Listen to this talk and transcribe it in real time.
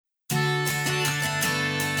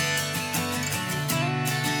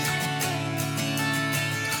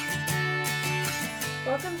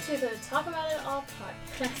to the Talk About It All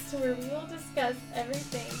podcast, where we will discuss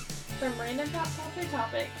everything from random pop culture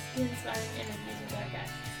topics to inspiring interviews with our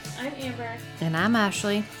guests. I'm Amber. And I'm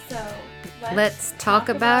Ashley. So, let's talk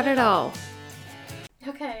about it all.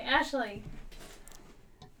 Okay, Ashley.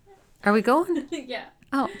 Are we going? Yeah.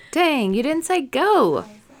 Oh, dang, you didn't say go. Oh,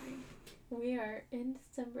 sorry. We are in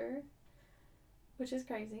December, which is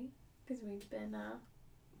crazy, because we've been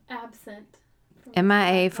absent.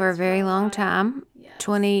 MIA for a very long time. Yes.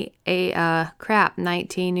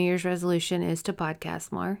 19 New Year's resolution is to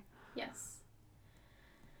podcast more. Yes.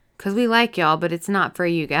 Because we like y'all, but it's not for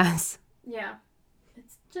you guys. Yeah.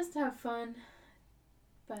 It's just to have fun.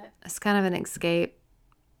 But it's kind of an escape.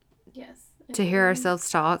 Yes. To hear ourselves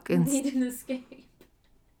talk. And need an escape.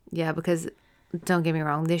 Yeah, because don't get me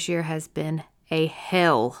wrong, this year has been a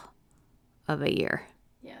hell of a year.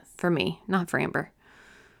 Yes. For me, not for Amber.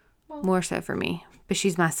 Well, more so for me. But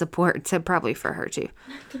she's my support, so probably for her too.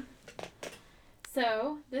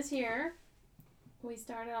 So, this year, we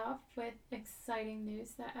started off with exciting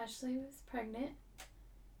news that Ashley was pregnant,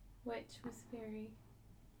 which was very...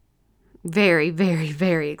 Very, very,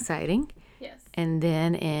 very exciting. Yes. And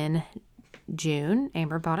then in June,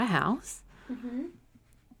 Amber bought a house. Mm-hmm.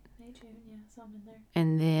 May, June, yeah, so I'm in there.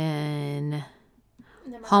 And then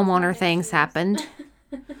my homeowner things happened.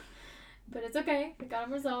 But it's okay. We got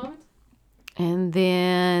them resolved. And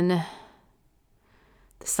then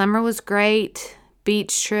the summer was great.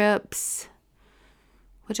 Beach trips.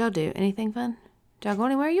 What'd y'all do? Anything fun? Did y'all go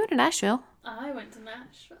anywhere? You went to Nashville. I went to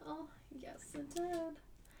Nashville. Yes, I did.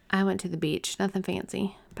 I went to the beach. Nothing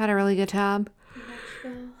fancy. But had a really good time.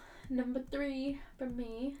 Nashville, number 3 for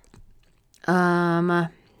me. I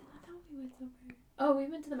thought we went somewhere. Oh, we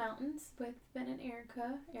went to the mountains with Ben and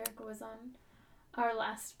Erica. Erica was on our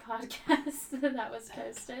last podcast that was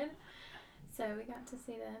posted. So we got to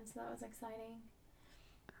see them, so that was exciting.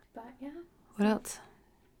 But yeah. What else?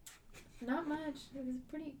 Not much. It was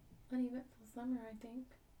a pretty uneventful summer, I think.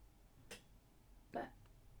 But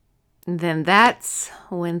then that's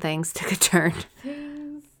when things took a turn.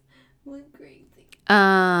 Things went crazy.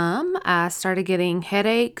 I started getting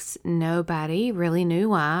headaches. Nobody really knew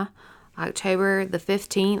why. October the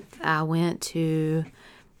 15th, I went to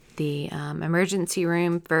the emergency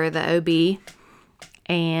room for the OB,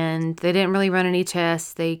 and they didn't really run any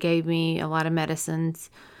tests. They gave me a lot of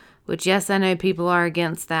medicines, which, yes, I know people are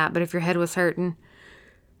against that, but if your head was hurting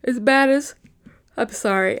as bad as, I'm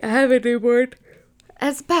sorry, I have a newborn,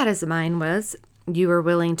 as bad as mine was, you were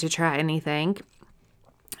willing to try anything.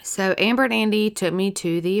 So Amber and Andy took me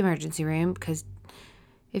to the emergency room because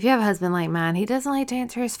if you have a husband like mine, he doesn't like to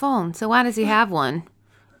answer his phone. So why does he have one?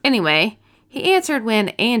 Anyway, he answered when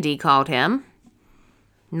Andy called him,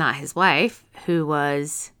 not his wife, who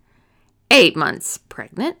was 8 months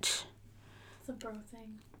pregnant. It's a bro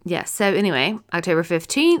thing. Yeah, so anyway, October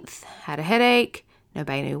 15th, had a headache.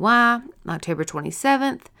 Nobody knew why. October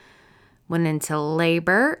 27th, went into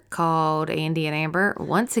labor, called Andy and Amber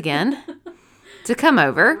once again to come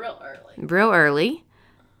over. Real early.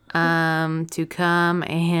 To come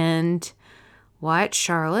and watch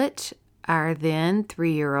Charlotte, our then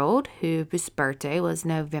 3-year-old, whose birthday was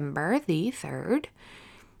November the 3rd.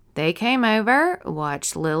 They came over,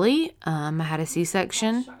 watched Lily. I had a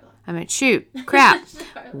C-section.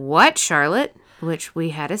 Watch Charlotte, which we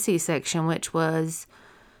had a C-section, which was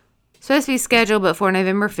supposed to be scheduled before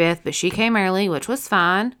November 5th, but she came early, which was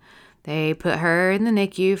fine. They put her in the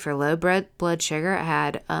NICU for low blood sugar. I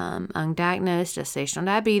had undiagnosed gestational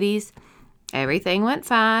diabetes. Everything went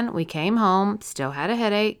fine. We came home, still had a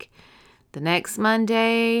headache. The next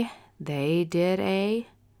Monday, they did a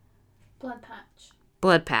blood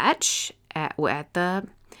patch at the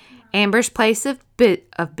Amber's place of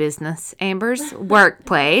business, Amber's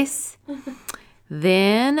workplace.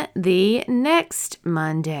 Then the next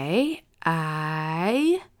Monday,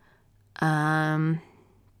 I had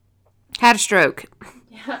a stroke.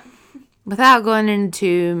 Yeah. Without going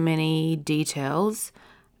into many details,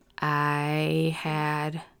 I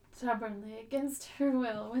had... stubbornly, against her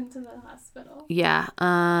will, went to the hospital. Yeah.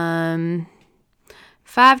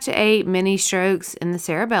 5 to 8 mini strokes in the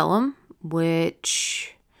cerebellum,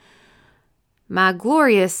 which my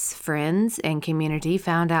glorious friends and community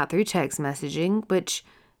found out through text messaging, which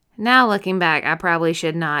now looking back, I probably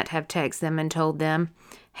should not have texted them and told them,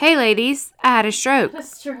 hey ladies, I had a stroke.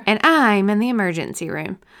 That's true. And I'm in the emergency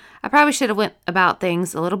room. I probably should have went about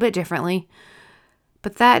things a little bit differently.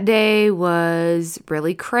 But that day was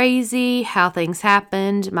really crazy how things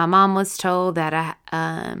happened. My mom was told that I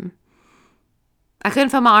couldn't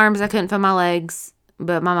feel my arms, I couldn't feel my legs,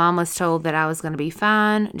 but my mom was told that I was going to be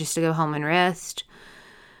fine, just to go home and rest.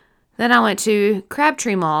 Then I went to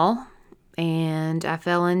Crabtree Mall, and I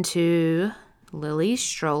fell into Lily's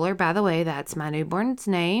stroller. By the way, that's my newborn's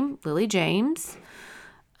name, Lily James.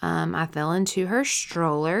 I fell into her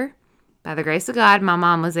stroller. By the grace of God, my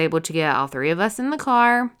mom was able to get all three of us in the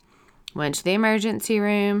car, went to the emergency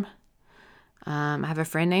room. I have a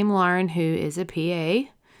friend named Lauren who is a PA.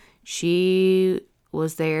 She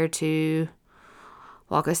was there to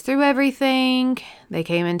walk us through everything. They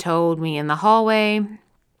came and told me in the hallway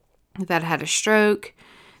that I had a stroke.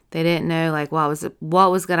 They didn't know like what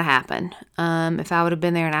was going to happen. If I would have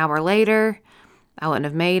been there an hour later, I wouldn't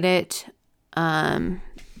have made it.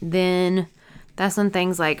 Then that's when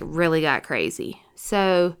things like really got crazy.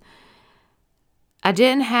 So I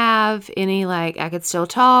didn't have any like I could still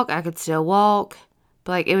talk, I could still walk,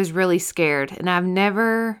 but like it was really scared. And I've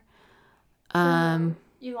never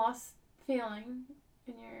you lost feeling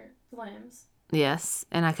in your limbs. Yes,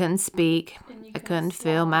 and I couldn't speak. And you I couldn't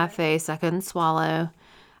feel my face. I couldn't swallow.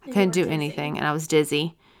 I couldn't do anything, and I was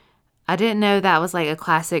dizzy. I didn't know that was like a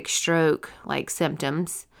classic stroke like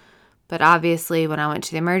symptoms. But obviously when I went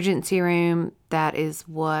to the emergency room, that is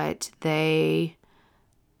what that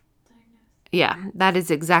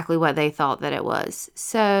is exactly what they thought that it was.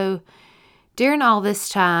 So during all this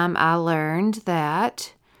time, I learned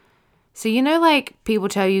that, so like people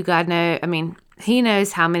tell you He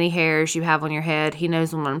knows how many hairs you have on your head. He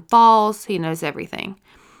knows when one falls. He knows everything.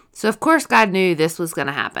 So of course God knew this was going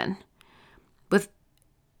to happen.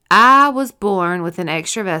 I was born with an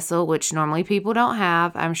extra vessel, which normally people don't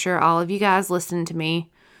have. I'm sure all of you guys listening to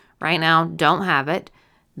me right now don't have it.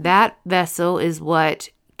 That vessel is what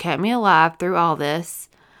kept me alive through all this.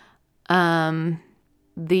 The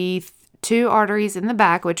two arteries in the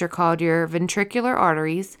back, which are called your ventricular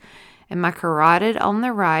arteries, and my carotid on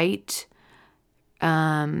the right,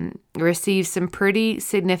 received some pretty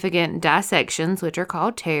significant dissections, which are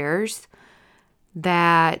called tears.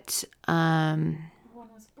 That,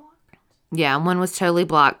 one was totally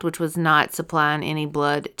blocked, which was not supplying any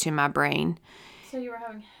blood to my brain. So you were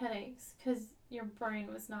having headaches because your brain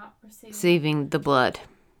was not receiving the blood.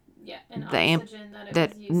 Yeah, and the oxygen that it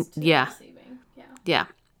was used to receiving. Yeah.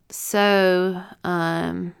 So,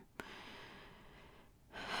 that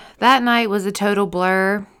night was a total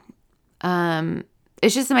blur.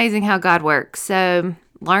 It's just amazing how God works. So,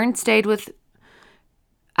 Lauren stayed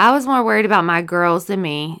I was more worried about my girls than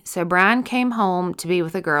me. So, Brian came home to be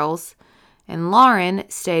with the girls, and Lauren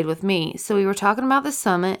stayed with me. So, we were talking about the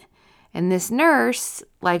summit, and this nurse,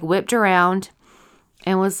 like, whipped around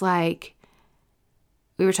and was like,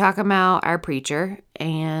 we were talking about our preacher,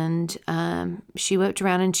 and she whipped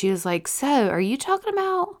around and she was like, so, are you talking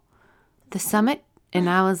about the summit? And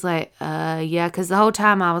I was like, yeah, because the whole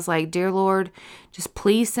time I was like, dear Lord, just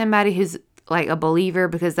please somebody who's like a believer,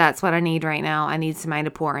 because that's what I need right now. I need somebody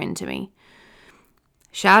to pour into me.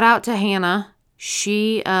 Shout out to Hannah.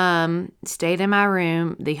 She stayed in my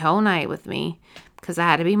room the whole night with me because I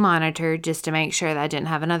had to be monitored just to make sure that I didn't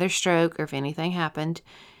have another stroke or if anything happened.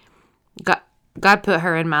 God put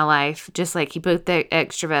her in my life, just like he put the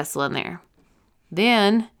extra vessel in there.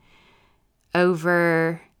 Then,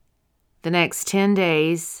 over the next 10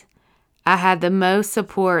 days, I had the most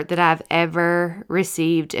support that I've ever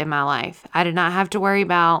received in my life. I did not have to worry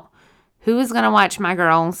about who was going to watch my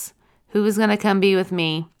girls, who was going to come be with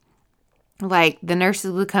me. Like, the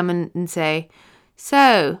nurses would come in and say,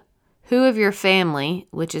 so, who of your family,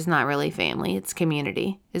 which is not really family, it's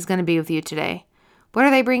community, is going to be with you today? What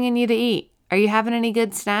are they bringing you to eat? Are you having any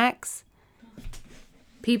good snacks?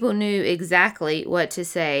 People knew exactly what to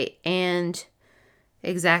say and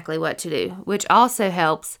exactly what to do, which also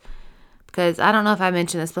helps because I don't know if I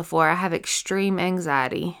mentioned this before. I have extreme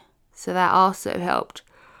anxiety, so that also helped.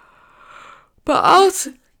 But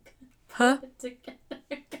also, pull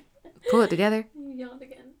it together. You yawned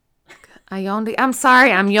again. I yawned. I'm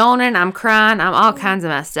sorry. I'm yawning. I'm crying. I'm all kinds of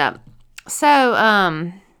messed up. So,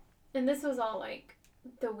 and this was all like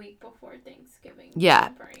the week before Thanksgiving. Yeah,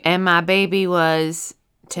 and my baby was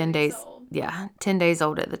 10 days. Old. Yeah, 10 days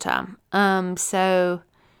old at the time. So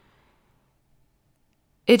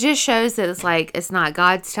it just shows that it's like, it's not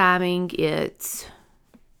God's timing. It's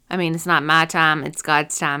not my time. It's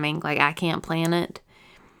God's timing. Like, I can't plan it.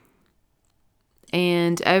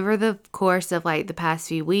 And over the course of like the past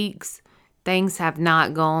few weeks, things have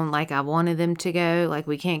not gone like I wanted them to go. Like,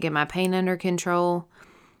 we can't get my pain under control.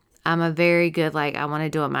 I'm a very good, like, I want to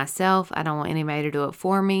do it myself. I don't want anybody to do it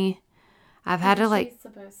for me. I've had to, like,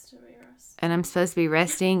 supposed to be resting. And I'm supposed to be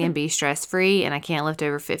resting and be stress-free, and I can't lift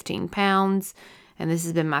over 15 pounds. And this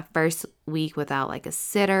has been my first week without, like, a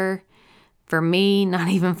sitter for me, not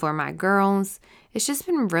even for my girls. It's just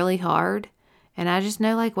been really hard. And I just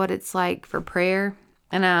know like what it's like for prayer.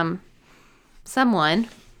 And someone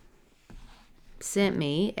sent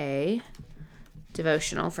me a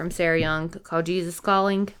devotional from Sarah Young called Jesus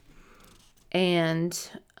Calling. And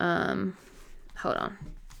hold on.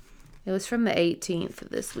 It was from the 18th of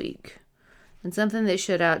this week. And something that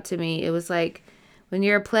stood out to me, it was like, when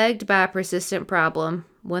you're plagued by a persistent problem,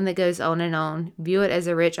 one that goes on, view it as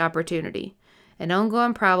a rich opportunity. An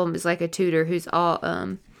ongoing problem is like a tutor who's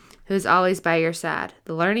always by your side.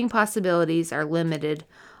 The learning possibilities are limited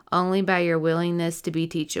only by your willingness to be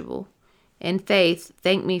teachable. In faith,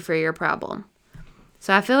 thank me for your problem.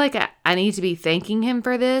 So I feel like I need to be thanking him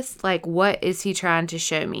for this. Like, what is he trying to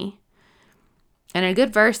show me? And a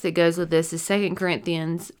good verse that goes with this is 2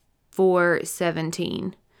 Corinthians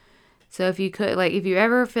 4:17. So if you could, like, if you're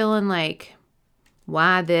ever feeling like,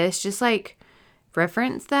 why this, just like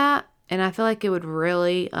reference that. And I feel like it would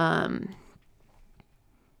really, I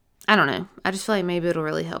don't know. I just feel like maybe it'll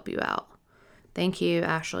really help you out. Thank you,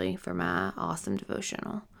 Ashley, for my awesome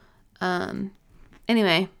devotional.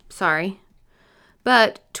 Anyway, sorry.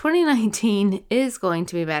 But 2019 is going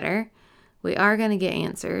to be better. We are going to get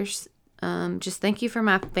answers. Just thank you for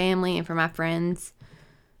my family and for my friends,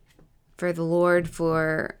 for the Lord,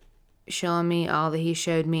 for showing me all that he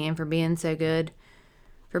showed me and for being so good.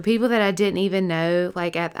 For people that I didn't even know,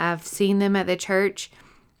 like I've seen them at the church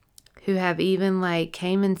who have even like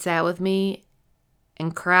came and sat with me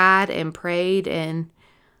and cried and prayed, and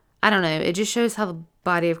I don't know, it just shows how the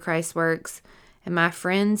body of Christ works. And my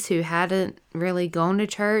friends who hadn't really gone to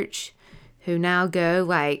church, who now go,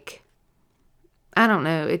 like, I don't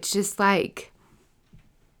know, it's just like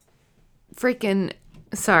freaking,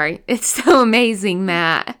 sorry, it's so amazing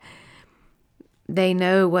that they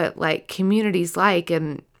know what like community's like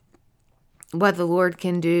and what the Lord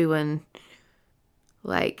can do, and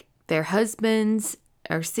like their husbands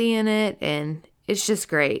are seeing it, and it's just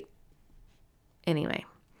great. Anyway,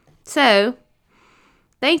 so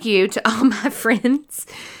thank you to all my friends.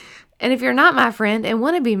 And if you're not my friend and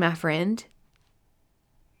want to be my friend,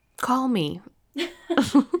 call me.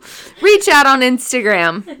 Reach out on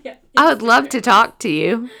Instagram. Yeah, I would love to talk to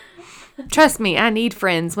you. Trust me, I need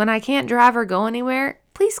friends. When I can't drive or go anywhere,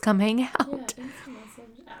 please come hang out. Yeah, instant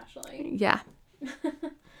message Ashley. Yeah.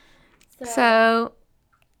 So,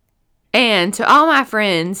 and to all my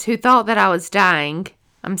friends who thought that I was dying,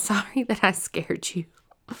 I'm sorry that I scared you.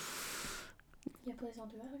 Yeah, please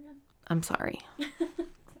don't do that again. I'm sorry.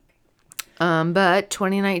 But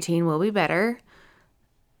 2019 will be better.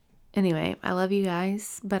 Anyway, I love you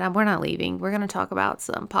guys, but we're not leaving. We're going to talk about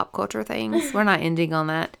some pop culture things. We're not ending on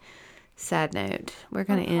that sad note. We're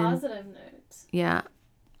going to end. On a positive note. Yeah.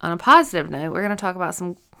 On a positive note, we're going to talk about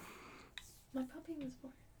some. My puppy was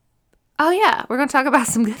born. Oh, yeah. We're going to talk about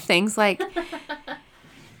some good things. Like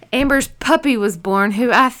Amber's puppy was born,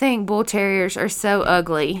 who I think bull terriers are so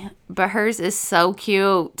ugly, but hers is so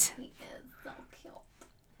cute. He is so cute.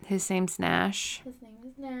 His name's Nash. His name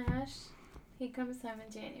is Nash. He comes home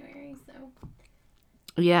in January, so.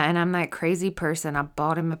 Yeah, and I'm that crazy person. I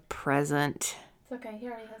bought him a present. It's okay. He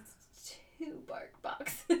already has 2 bark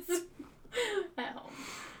boxes at home.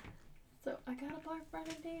 So I got a bark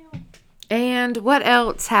running down. And what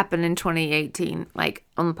else happened in 2018, like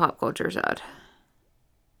on the pop culture side?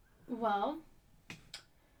 Well,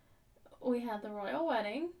 we had the royal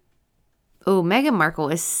wedding. Oh, Meghan Markle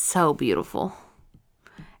is so beautiful.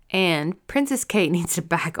 And Princess Kate needs to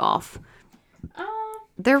back off.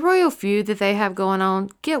 Their royal feud that they have going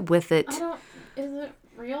on, get with it. Is it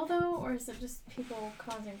real though, or is it just people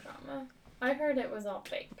causing drama? I heard it was all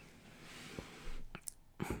fake.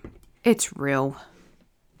 It's real.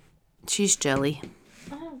 She's jelly.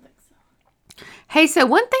 I don't think so. Hey, so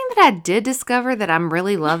one thing that I did discover that I'm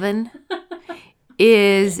really loving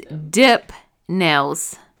is dip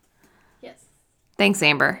nails. Yes. Thanks,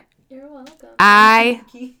 Amber. You're welcome. I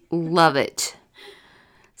love it.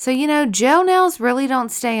 So, gel nails really don't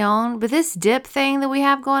stay on, but this dip thing that we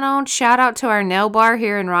have going on, shout out to our nail bar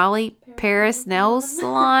here in Raleigh, Paris Nail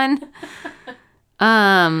Salon.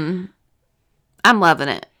 I'm loving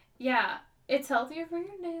it. Yeah, it's healthier for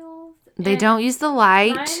your nails. They don't use the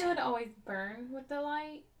light. Mine would always burn with the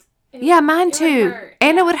light. Mine too.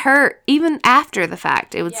 And it would hurt. Even after the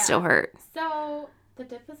fact, it would still hurt. So, the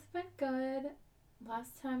dip has been good.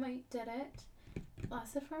 Last time I did it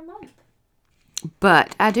lasted for a month.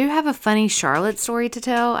 But I do have a funny Charlotte story to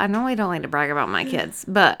tell. I normally don't like to brag about my kids,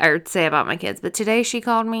 or say about my kids. But today she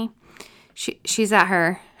called me. She's at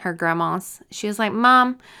her grandma's. She was like,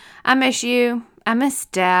 "Mom, I miss you. I miss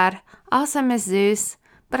Dad. I also miss Zeus.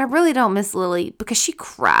 But I really don't miss Lily because she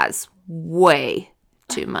cries way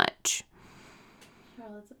too much."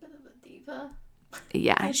 Charlotte's a bit of a diva.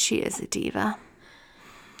 Yeah, she is a diva.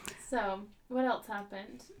 So, what else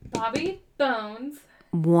happened? Bobby Bones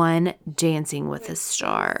Won Dancing with the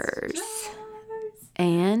Stars. Stars.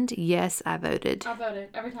 And yes, I voted. I voted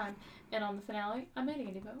every time. And on the finale, I made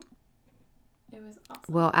Andy vote. It was awesome.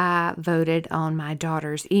 Well, I voted on my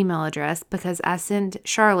daughter's email address because I send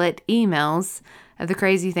Charlotte emails of the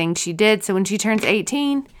crazy things she did. So when she turns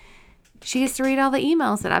 18, she gets to read all the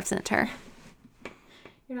emails that I've sent her.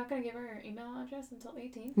 You're not going to give her her email address until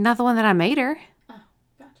 18? Not the one that I made her. Oh,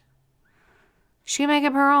 gotcha. She can make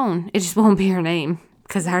up her own. It just won't be her name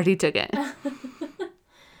because I already took it.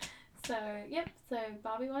 So, yep. So,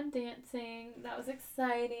 Bobby won dancing. That was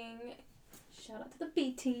exciting. Shout out to the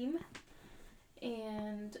B team.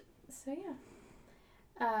 And so,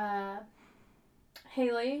 yeah.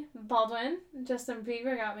 Haley Baldwin, Justin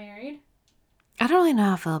Bieber got married. I don't really know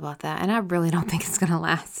how I feel about that. And I really don't think it's going to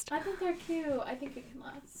last. I think they're cute. I think it can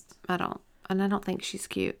last. I don't. And I don't think she's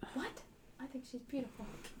cute. What? I think she's beautiful.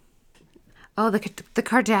 Oh, the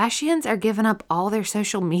Kardashians are giving up all their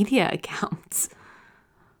social media accounts.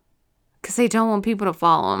 Because they don't want people to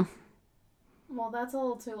follow them. Well, that's a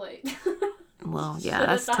little too late. Well, yeah,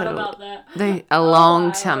 that's totally about that. A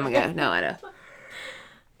long time ago. No, I know.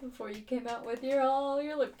 Before you came out with all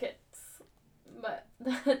your lip kits. But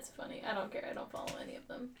that's funny. I don't care. I don't follow any of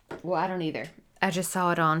them. Well, I don't either. I just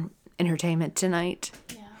saw it on Entertainment Tonight.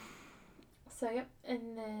 Yeah. So, yep.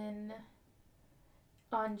 And then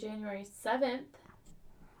on January 7th.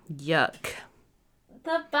 Yuck.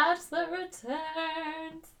 The Bachelor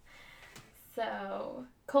returns. So,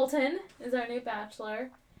 Colton is our new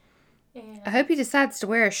Bachelor. And I hope he decides to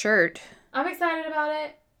wear a shirt. I'm excited about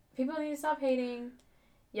it. People need to stop hating.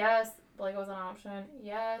 Yes, Blake was an option.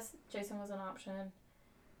 Yes, Jason was an option.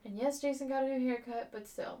 And yes, Jason got a new haircut, but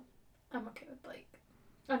still, I'm okay with Blake.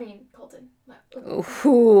 I mean, Colton. Ooh.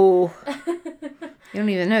 You don't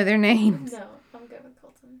even know their names. No, I'm good with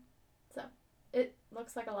Colton. So, it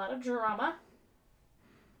looks like a lot of drama.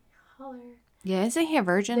 Holler. Yeah, isn't he a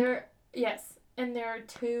virgin? Yes, and there are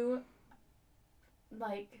two,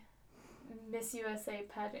 Miss USA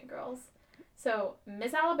pageant girls. So,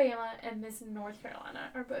 Miss Alabama and Miss North Carolina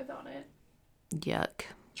are both on it. Yuck.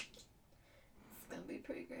 It's going to be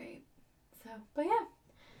pretty great. So, but yeah.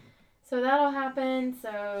 So, that'll happen.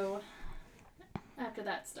 So, after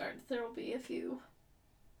that starts, there will be a few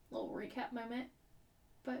little recap moment.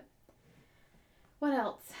 But, what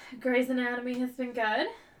else? Grey's Anatomy has been good.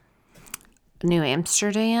 New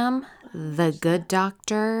Amsterdam, The Good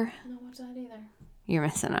Doctor. I don't watch that either. You're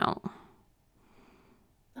missing out.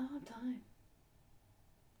 I don't have time.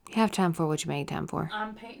 You have time for what you make time for.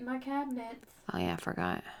 I'm painting my cabinets. Oh, yeah, I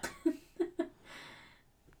forgot.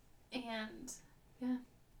 And, yeah.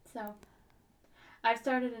 So, I've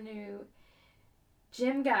started a new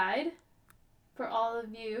gym guide for all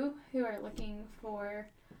of you who are looking for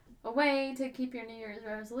a way to keep your New Year's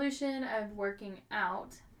resolution of working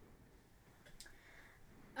out.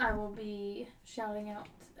 I will be shouting out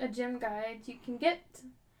a gym guide you can get.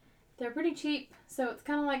 They're pretty cheap, so it's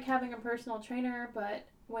kind of like having a personal trainer, but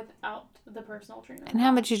without the personal trainer. And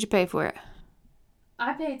how much did you pay for it?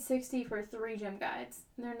 I paid $60 for 3 gym guides.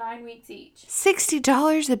 They're 9 weeks each.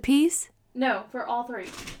 $60 a piece? No, for all 3.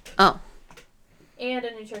 Oh. And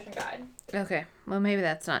a nutrition guide. Okay. Well, maybe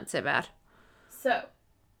that's not so bad. So,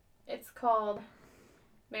 it's called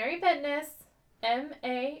Mary Fitness,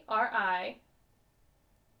 MARI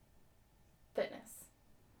Fitness.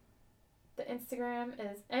 The Instagram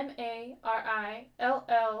is MARILLEWELLY.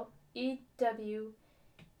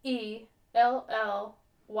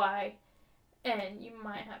 And you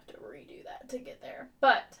might have to redo that to get there.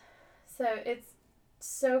 But, so it's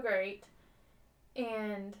so great.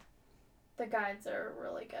 And the guides are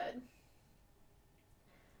really good.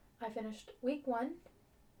 I finished week 1.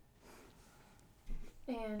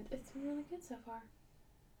 And it's been really good so far.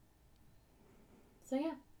 So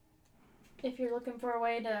yeah. If you're looking for a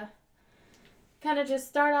way to kind of just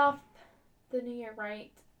start off the new year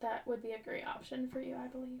right, that would be a great option for you, I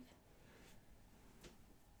believe.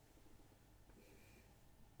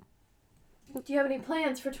 Do you have any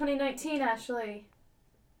plans for 2019, Ashley?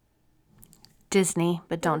 Disney,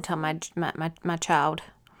 but don't tell my child.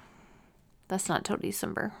 That's not till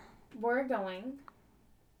December. We're going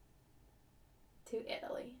to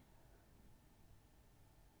Italy.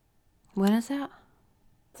 When is that?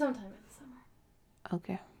 Sometime in the summer.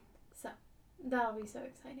 Okay. So, that'll be so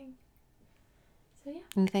exciting. So, yeah.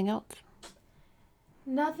 Anything else?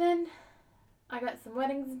 Nothing. I got some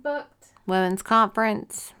weddings booked. Women's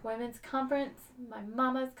conference. Women's conference. My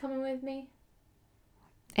mama's coming with me.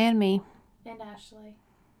 And me. And Ashley.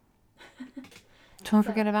 Don't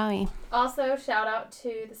forget about me. Also, shout out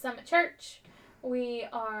to the Summit Church. We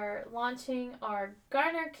are launching our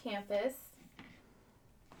Garner campus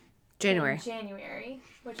January. in January,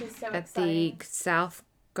 which is so At exciting. the South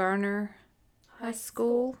Garner High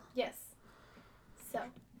School. Yes. So,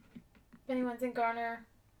 if anyone's in Garner,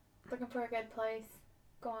 looking for a good place,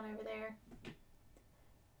 go on over there.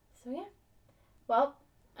 So, yeah. Well,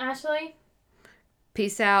 Ashley.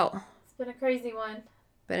 Peace out. It's been a crazy one.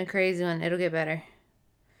 Been a crazy one. It'll get better.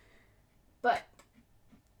 But.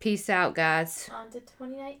 Peace out, guys. On to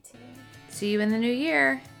 2019. See you in the new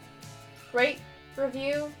year. Rate,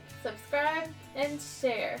 review, subscribe, and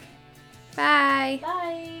share. Bye.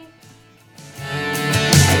 Bye.